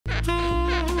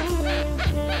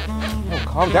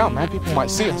calm down, man. People might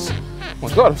see us. Oh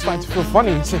my God, I'm starting to feel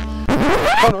funny.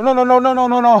 Oh,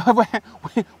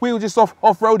 no. We were just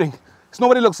off-roading. It's not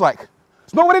what it looks like.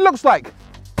 It's not what it looks like.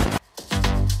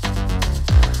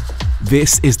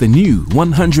 This is the new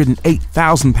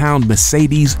 £108,000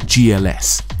 Mercedes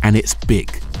GLS, and it's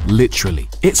big. Literally.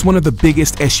 It's one of the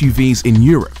biggest SUVs in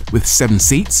Europe, with 7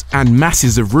 seats and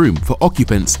masses of room for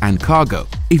occupants and cargo.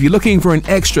 If you're looking for an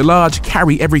extra large,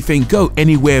 carry everything, go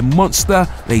anywhere monster,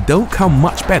 they don't come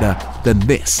much better than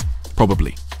this,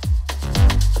 probably.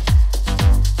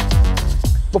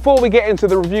 Before we get into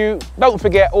the review, don't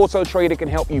forget AutoTrader can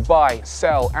help you buy,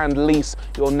 sell and lease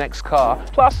your next car.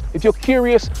 Plus, if you're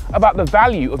curious about the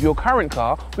value of your current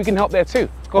car, we can help there too.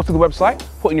 Go to the website,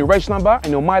 put in your reg number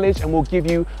and your mileage, and we'll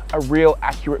give you a real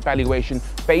accurate valuation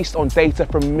based on data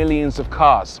from millions of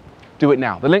cars. Do it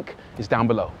now. The link is down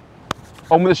below.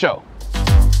 On with the show.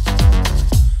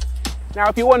 Now,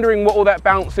 if you're wondering what all that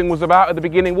bouncing was about at the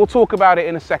beginning, we'll talk about it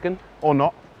in a second, or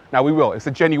not. Now we will, it's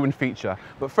a genuine feature.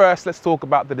 But first, let's talk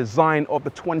about the design of the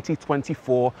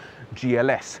 2024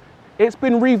 GLS. It's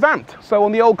been revamped. So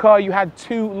on the old car, you had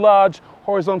 2 large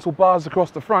horizontal bars across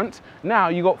the front. Now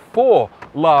you got 4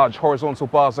 large horizontal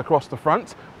bars across the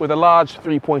front with a large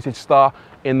 3-pointed star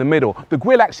in the middle. The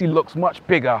grille actually looks much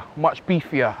bigger, much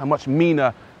beefier, and much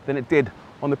meaner than it did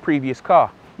on the previous car.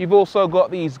 You've also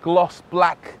got these gloss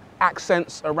black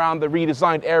accents around the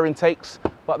redesigned air intakes,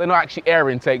 but they're not actually air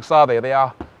intakes, are they? They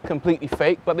are completely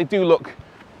fake, but they do look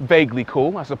vaguely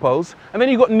cool, I suppose. And then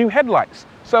you've got new headlights.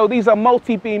 So these are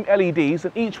multi-beam LEDs,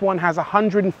 and each one has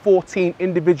 114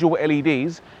 individual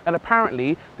LEDs, and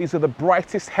apparently these are the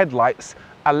brightest headlights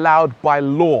allowed by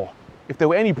law. If they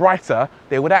were any brighter,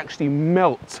 they would actually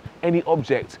melt any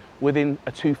object within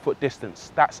a 2-foot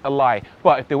distance. That's a lie.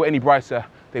 But if they were any brighter,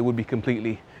 they would be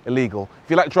completely illegal. If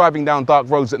you like driving down dark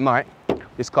roads at night,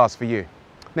 this car's for you.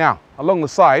 Now, along the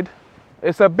side,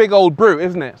 it's a big old brute,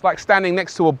 isn't it? It's like standing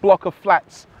next to a block of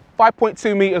flats,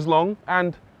 5.2 meters long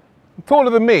and taller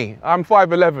than me. I'm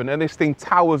 5'11", and this thing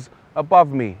towers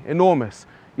above me, enormous.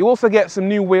 You also get some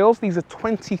new wheels. These are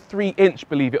 23-inch,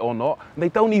 believe it or not. And they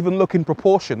don't even look in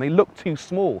proportion. They look too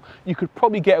small. You could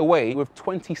probably get away with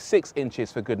 26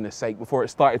 inches, for goodness sake, before it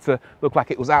started to look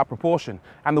like it was out of proportion.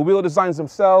 And the wheel designs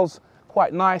themselves,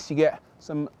 quite nice. You get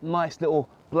some nice little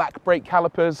black brake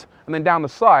calipers. And then down the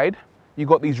side, you've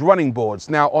got these running boards.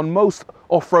 Now, on most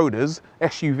off-roaders,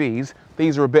 SUVs,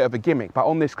 these are a bit of a gimmick, but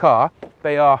on this car,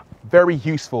 they are very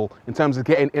useful in terms of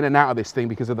getting in and out of this thing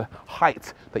because of the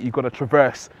height that you've got to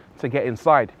traverse to get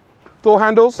inside. Door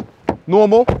handles,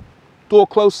 normal. Door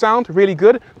close sound, really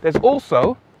good. There's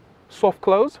also soft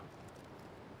close.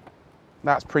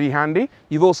 That's pretty handy.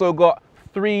 You've also got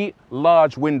 3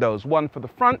 large windows, one for the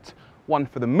front, one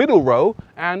for the middle row,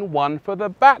 and one for the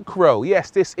back row. Yes,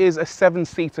 this is a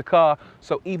 7-seater car,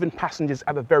 so even passengers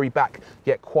at the very back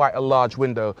get quite a large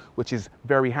window, which is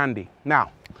very handy.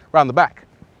 Now, round the back.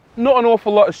 Not an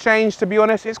awful lot has changed, to be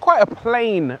honest. It's quite a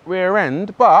plain rear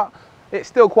end, but it's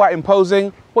still quite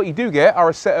imposing. What you do get are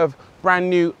a set of brand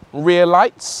new rear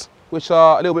lights, which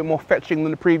are a little bit more fetching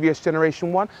than the previous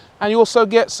generation one. And you also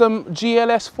get some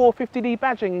GLS 450D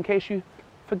badging in case you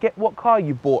forget what car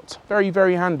you bought. Very,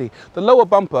 very handy. The lower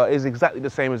bumper is exactly the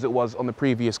same as it was on the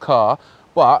previous car,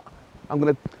 but I'm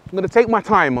gonna take my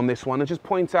time on this one and just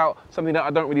point out something that I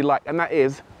don't really like, and that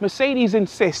is Mercedes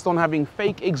insist on having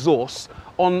fake exhausts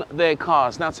on their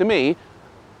cars. Now, to me,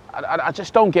 I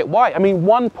just don't get why. I mean,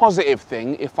 one positive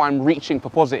thing, if I'm reaching for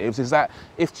positives, is that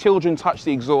if children touch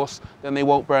the exhaust, then they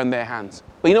won't burn their hands.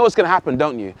 But you know what's going to happen,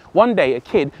 don't you? One day, a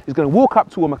kid is going to walk up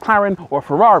to a McLaren or a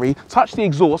Ferrari, touch the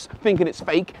exhaust, thinking it's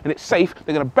fake and it's safe.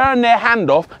 They're going to burn their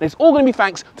hand off, and it's all going to be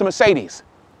thanks to Mercedes.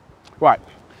 Right,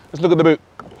 let's look at the boot.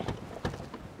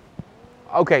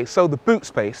 Okay, so the boot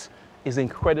space is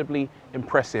incredibly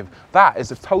impressive. That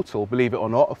is a total, believe it or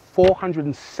not, of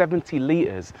 470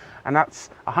 litres, and that's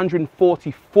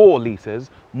 144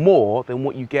 litres more than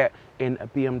what you get in a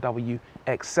BMW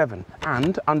X7.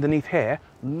 And underneath here,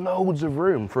 loads of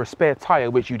room for a spare tyre,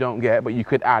 which you don't get, but you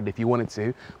could add if you wanted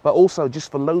to, but also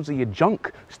just for loads of your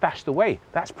junk stashed away.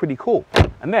 That's pretty cool.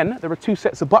 And then there are 2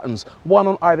 sets of buttons, one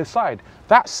on either side.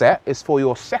 That set is for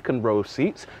your 2nd row of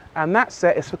seats, and that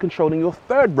set is for controlling your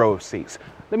 3rd row of seats.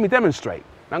 Let me demonstrate.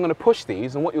 Now I'm going to push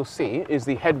these, and what you'll see is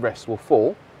the headrest will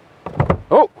fall.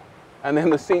 Oh, and then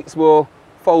the seats will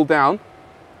fold down.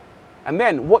 And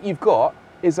then what you've got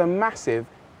is a massive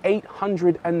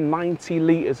 890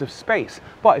 litres of space.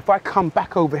 But if I come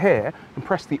back over here and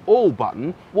press the all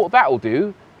button, what that will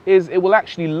do is it will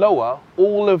actually lower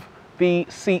all of the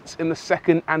seats in the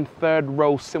 2nd and 3rd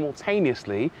row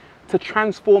simultaneously to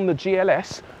transform the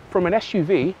GLS from an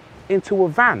SUV into a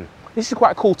van. this is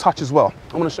quite a cool touch as well.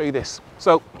 I'm going to show you this.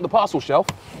 So the parcel shelf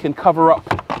can cover up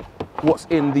what's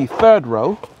in the third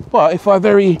row, but if I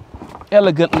very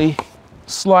elegantly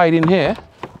slide in here,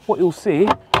 what you'll see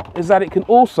is that it can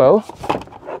also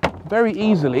very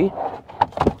easily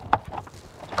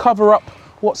cover up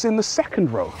what's in the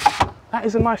second row. That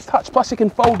is a nice touch. Plus it can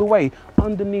fold away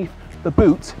underneath the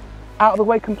boot out of the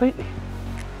way completely.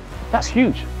 That's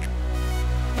huge.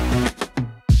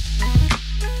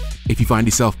 If you find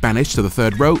yourself banished to the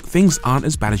third row, things aren't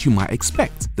as bad as you might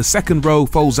expect. The second row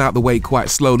folds out the way quite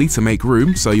slowly to make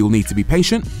room, so you'll need to be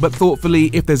patient, but thoughtfully,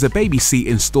 if there's a baby seat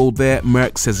installed there,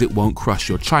 Merc says it won't crush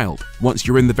your child. Once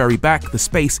you're in the very back, the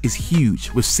space is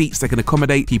huge, with seats that can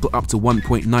accommodate people up to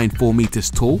 1.94 meters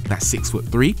tall, that's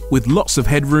 6'3", with lots of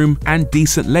headroom and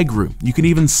decent legroom. You can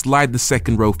even slide the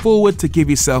second row forward to give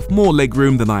yourself more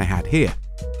legroom than I had here.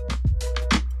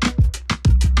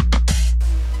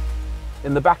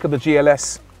 In the back of the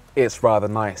GLS, it's rather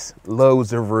nice.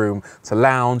 Loads of room to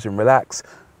lounge and relax,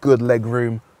 good leg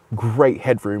room, great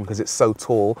headroom because it's so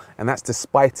tall, and that's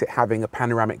despite it having a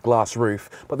panoramic glass roof.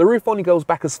 But the roof only goes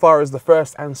back as far as the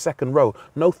first and second row.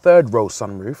 No third row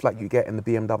sunroof like you get in the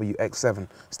BMW X7.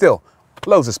 Still,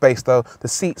 loads of space though. The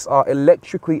seats are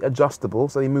electrically adjustable,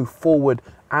 so they move forward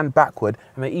and backward,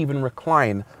 and they even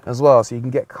recline as well, so you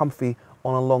can get comfy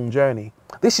on a long journey.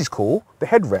 This is cool. The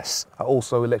headrests are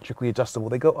also electrically adjustable.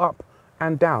 They go up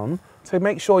and down to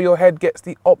make sure your head gets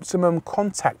the optimum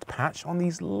contact patch on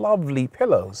these lovely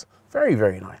pillows. Very,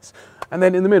 very nice. And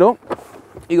then in the middle,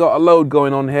 you got a load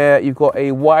going on here. You've got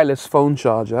a wireless phone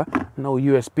charger. No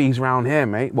USBs around here,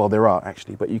 mate. Well, there are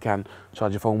actually, but you can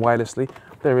charge your phone wirelessly.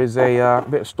 There is a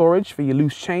bit of storage for your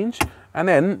loose change. And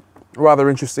then, rather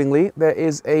interestingly, there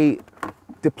is a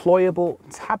deployable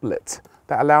tablet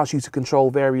that allows you to control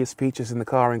various features in the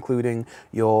car, including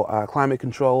your climate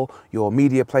control, your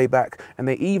media playback, and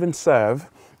they even serve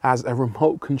as a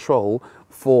remote control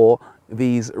for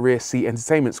these rear seat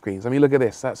entertainment screens. I mean, look at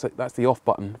this. That's the off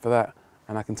button for that,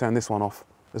 and I can turn this one off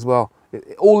as well.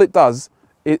 All it does,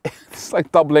 it's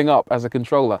like doubling up as a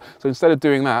controller. So instead of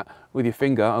doing that with your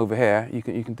finger over here, you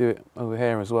can do it over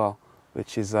here as well,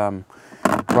 which is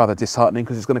rather disheartening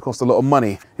because it's going to cost a lot of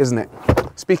money, isn't it?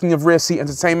 Speaking of rear seat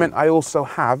entertainment, I also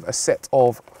have a set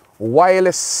of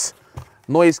wireless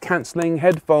noise cancelling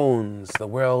headphones. The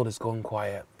world has gone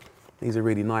quiet. These are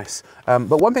really nice.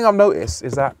 But one thing I've noticed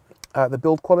is that the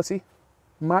build quality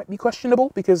might be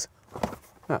questionable because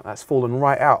that's fallen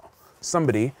right out.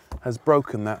 Somebody has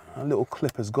broken that. A little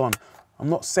clip has gone. I'm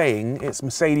not saying it's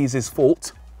Mercedes'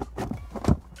 fault,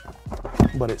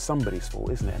 but it's somebody's fault,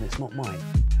 isn't it? And it's not mine.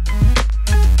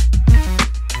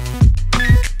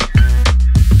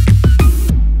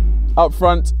 Up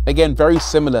front, again, very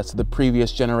similar to the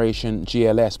previous generation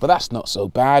GLS, but that's not so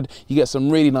bad. You get some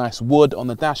really nice wood on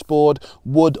the dashboard,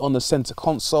 wood on the center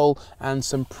console, and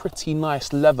some pretty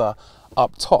nice leather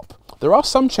up top. There are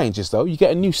some changes though. You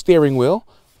get a new steering wheel,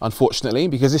 unfortunately,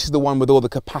 because this is the one with all the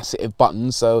capacitive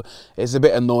buttons, so it's a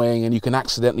bit annoying and you can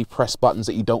accidentally press buttons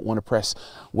that you don't want to press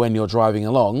when you're driving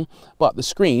along. But the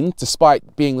screen,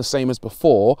 despite being the same as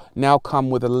before, now come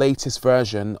with the latest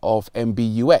version of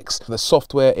MBUX. The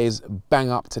software is bang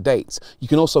up to date. You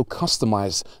can also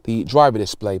customize the driver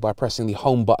display by pressing the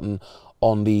home button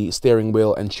on the steering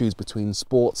wheel and choose between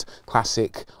sport,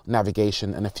 classic,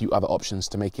 navigation, and a few other options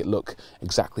to make it look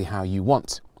exactly how you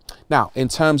want. Now, in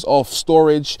terms of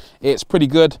storage, it's pretty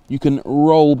good. You can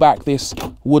roll back this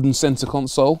wooden center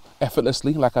console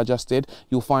effortlessly, like I just did.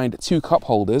 You'll find 2 cup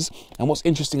holders. And what's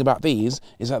interesting about these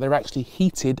is that they're actually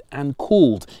heated and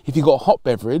cooled. If you've got a hot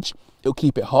beverage, it'll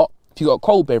keep it hot. If you've got a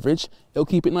cold beverage, it'll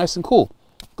keep it nice and cool.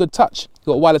 Good touch. You've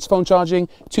got wireless phone charging,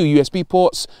 2 USB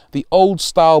ports, the old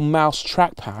style mouse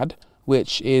trackpad,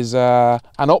 which is an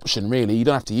option really. You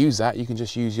don't have to use that. You can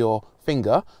just use your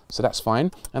finger, so that's fine.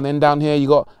 And then down here you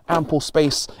got ample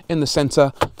space in the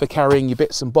center for carrying your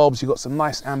bits and bobs. You got some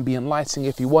nice ambient lighting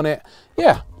if you want it.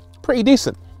 Yeah, pretty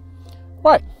decent.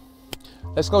 Right,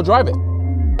 let's go drive it.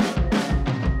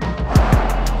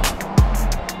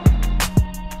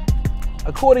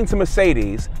 According to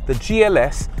Mercedes, the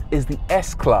GLS is the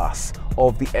S-Class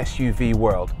of the SUV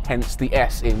world, hence the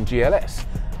S in GLS.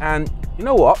 And you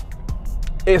know what?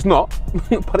 It's not,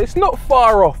 but it's not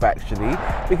far off actually,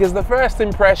 because the first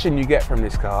impression you get from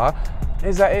this car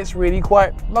is that it's really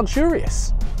quite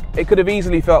luxurious. It could have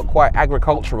easily felt quite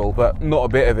agricultural, but not a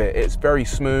bit of it. It's very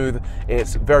smooth,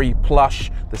 it's very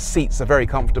plush, the seats are very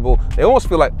comfortable. They almost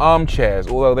feel like armchairs,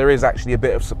 although there is actually a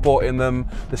bit of support in them.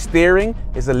 The steering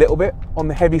is a little bit on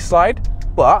the heavy side,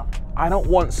 but I don't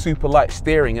want super light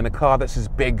steering in a car that's as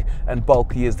big and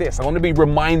bulky as this. I want to be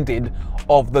reminded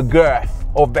of the girth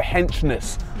of the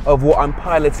henchness of what I'm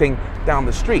piloting down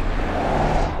the street.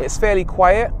 It's fairly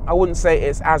quiet. I wouldn't say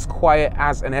it's as quiet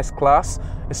as an S-Class,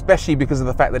 especially because of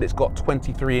the fact that it's got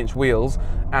 23-inch wheels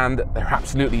and they're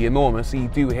absolutely enormous. So you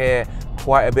do hear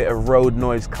quite a bit of road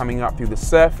noise coming up through the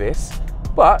surface,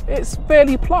 but it's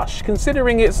fairly plush.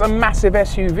 Considering it's a massive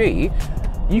SUV,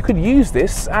 you could use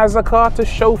this as a car to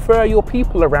chauffeur your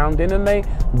people around in and they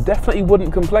definitely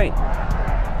wouldn't complain.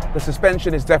 The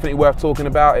suspension is definitely worth talking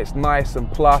about. It's nice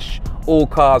and plush. All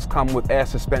cars come with air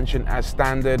suspension as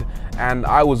standard, and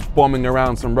I was bombing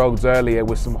around some roads earlier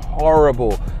with some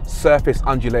horrible surface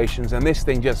undulations, and this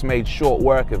thing just made short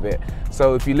work of it.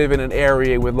 So if you live in an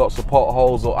area with lots of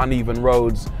potholes or uneven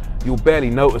roads, you'll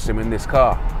barely notice them in this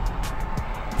car.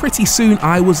 Pretty soon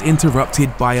I was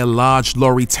interrupted by a large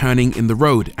lorry turning in the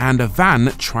road and a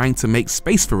van trying to make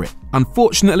space for it.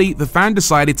 Unfortunately, the van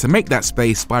decided to make that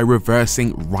space by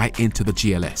reversing right into the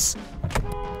GLS.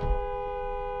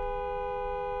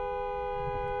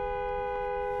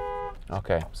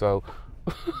 Okay, so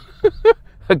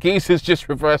a geeser's just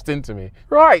reversed into me.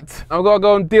 Right, I've got to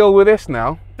go and deal with this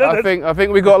now. I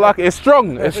think we got lucky. It's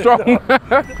strong. It's strong.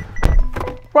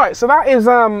 Right, so that is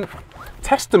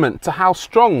testament to how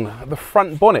strong the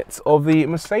front bonnet of the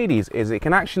Mercedes is. It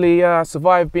can actually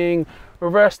survive being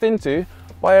reversed into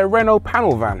by a Renault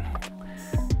panel van.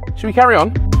 Should we carry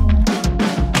on?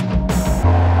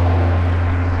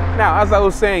 Now, as I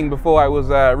was saying before I was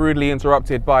rudely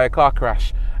interrupted by a car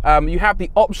crash, you have the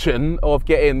option of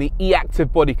getting the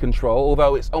e-active body control,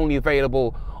 although it's only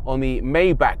available on the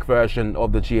Maybach version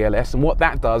of the GLS, and what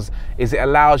that does is it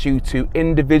allows you to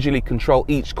individually control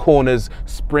each corner's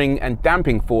spring and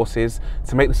damping forces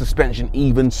to make the suspension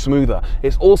even smoother.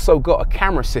 It's also got a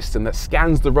camera system that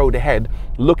scans the road ahead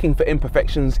looking for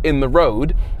imperfections in the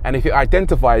road, and if it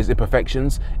identifies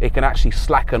imperfections, it can actually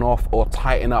slacken off or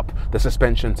tighten up the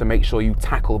suspension to make sure you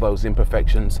tackle those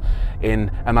imperfections in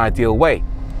an ideal way.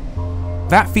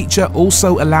 That feature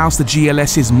also allows the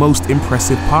GLS's most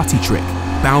impressive party trick,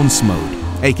 bounce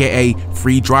mode, aka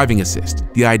free driving assist.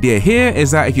 The idea here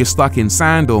is that if you're stuck in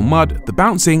sand or mud, the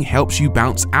bouncing helps you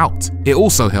bounce out. It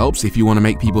also helps if you want to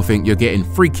make people think you're getting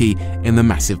freaky in the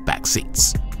massive back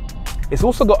seats. It's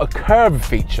also got a curve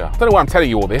feature. I don't know why I'm telling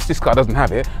you all this, this car doesn't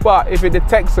have it, but if it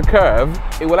detects a curve,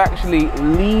 it will actually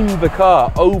lean the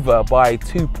car over by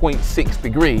 2.6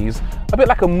 degrees, a bit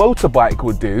like a motorbike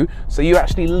would do, so you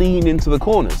actually lean into the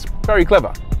corners. Very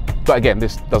clever. But again,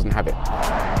 this doesn't have it.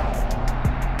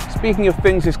 Speaking of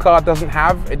things this car doesn't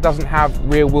have, it doesn't have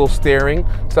rear wheel steering,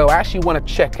 so I actually want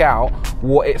to check out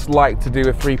what it's like to do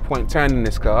a 3-point turn in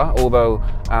this car, although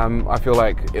I feel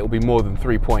like it'll be more than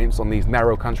 3 points on these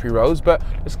narrow country roads, but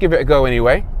let's give it a go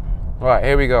anyway. Right,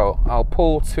 here we go. I'll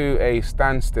pull to a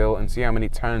standstill and see how many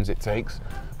turns it takes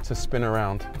to spin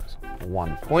around.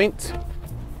 1 point.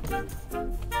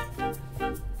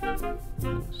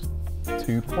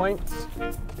 2 points.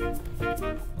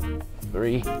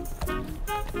 3.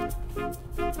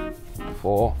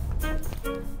 4.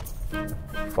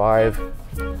 5.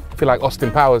 I feel like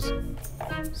Austin Powers.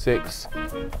 6.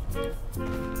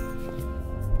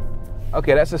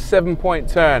 Okay, that's a 7-point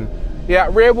turn. Yeah,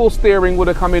 rear wheel steering would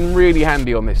have come in really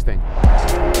handy on this thing.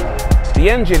 The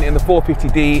engine in the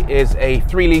 450D is a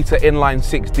 3-litre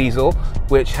inline-6 diesel,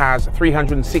 which has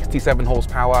 367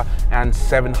 horsepower and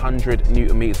 700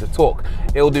 newton meters of torque.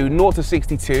 It'll do 0 to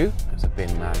 62. There's a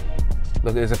bin man.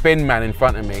 Look, there's a bin man in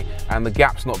front of me, and the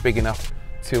gap's not big enough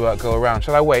to go around.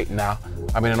 Shall I wait? Nah,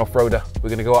 I'm in an off-roader. We're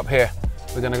gonna go up here.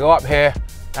 We're gonna go up here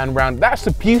and round. That's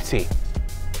the beauty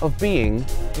of being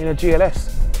in a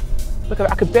GLS. Look at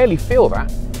that, I could barely feel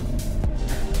that.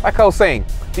 Like I was saying,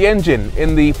 the engine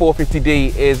in the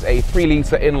 450D is a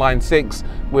 3-litre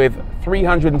inline-6 with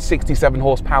 367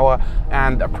 horsepower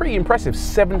and a pretty impressive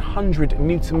 700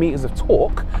 newton meters of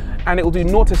torque, and it will do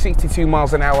 0 to 62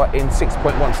 miles an hour in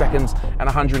 6.1 seconds and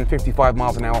 155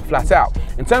 miles an hour flat out.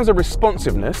 In terms of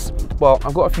responsiveness, well,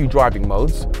 I've got a few driving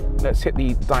modes. Let's hit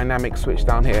the dynamic switch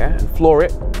down here and floor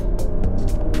it.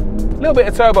 A little bit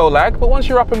of turbo lag, but once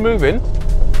you're up and moving,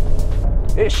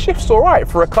 it shifts all right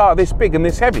for a car this big and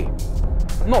this heavy.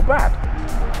 Not bad.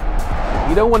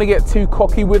 You don't want to get too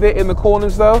cocky with it in the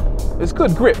corners though. It's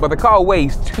good grip, but the car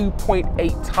weighs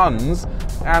 2.8 tons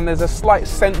and there's a slight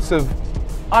sense of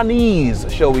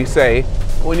unease, shall we say,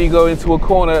 when you go into a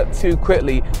corner too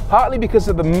quickly, partly because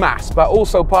of the mass, but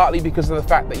also partly because of the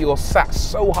fact that you're sat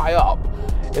so high up.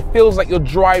 It feels like you're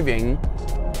driving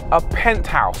a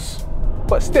penthouse,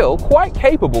 but still quite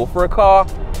capable for a car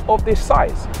of this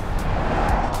size.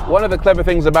 One of the clever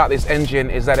things about this engine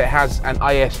is that it has an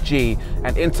ISG,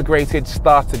 an integrated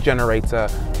starter generator,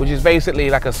 which is basically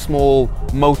like a small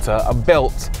motor, a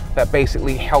belt that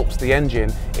basically helps the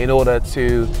engine in order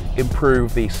to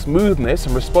improve the smoothness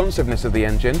and responsiveness of the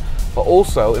engine, but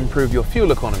also improve your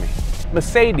fuel economy.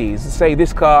 Mercedes say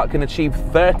this car can achieve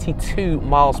 32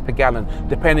 miles per gallon,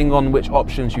 depending on which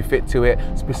options you fit to it,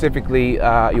 specifically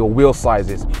your wheel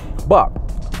sizes. But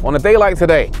on a day like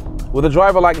today, with a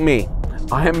driver like me,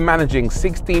 I am managing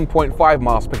 16.5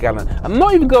 miles per gallon. I'm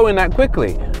not even going that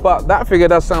quickly, but that figure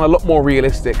does sound a lot more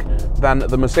realistic than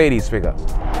the Mercedes figure.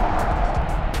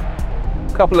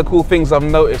 A couple of cool things I've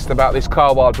noticed about this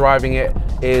car while driving it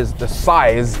is the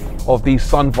size of these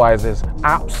sun visors.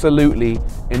 Absolutely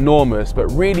enormous, but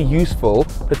really useful,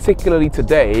 particularly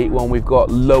today when we've got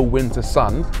low winter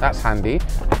sun. That's handy.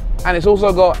 And it's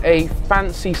also got a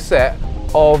fancy set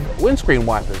of windscreen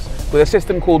wipers with a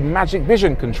system called Magic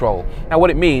Vision Control. Now what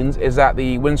it means is that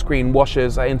the windscreen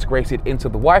washers are integrated into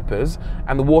the wipers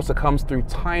and the water comes through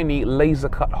tiny laser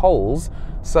cut holes,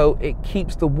 so it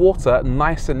keeps the water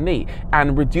nice and neat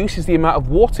and reduces the amount of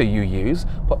water you use,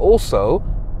 but also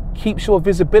keeps your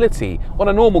visibility. On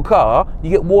a normal car, you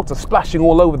get water splashing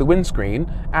all over the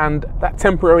windscreen and that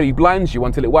temporarily blinds you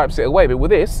until it wipes it away, but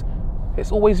with this,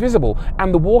 it's always visible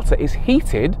and the water is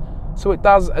heated, so it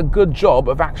does a good job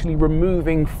of actually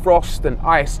removing frost and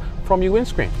ice from your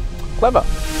windscreen. Clever.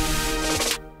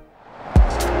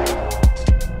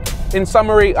 In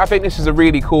summary, I think this is a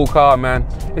really cool car, man.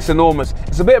 It's enormous.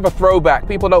 It's a bit of a throwback.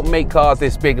 People don't make cars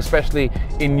this big, especially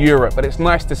in Europe, but it's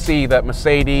nice to see that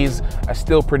Mercedes are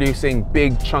still producing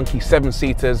big, chunky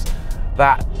 7-seaters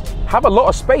that have a lot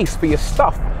of space for your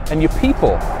stuff and your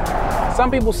people. Some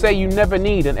people say you never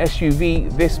need an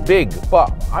SUV this big,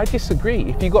 but I disagree.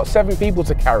 If you've got 7 people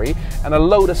to carry and a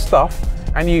load of stuff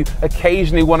and you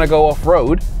occasionally want to go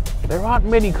off-road, there aren't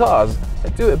many cars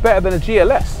that do it better than a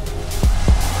GLS.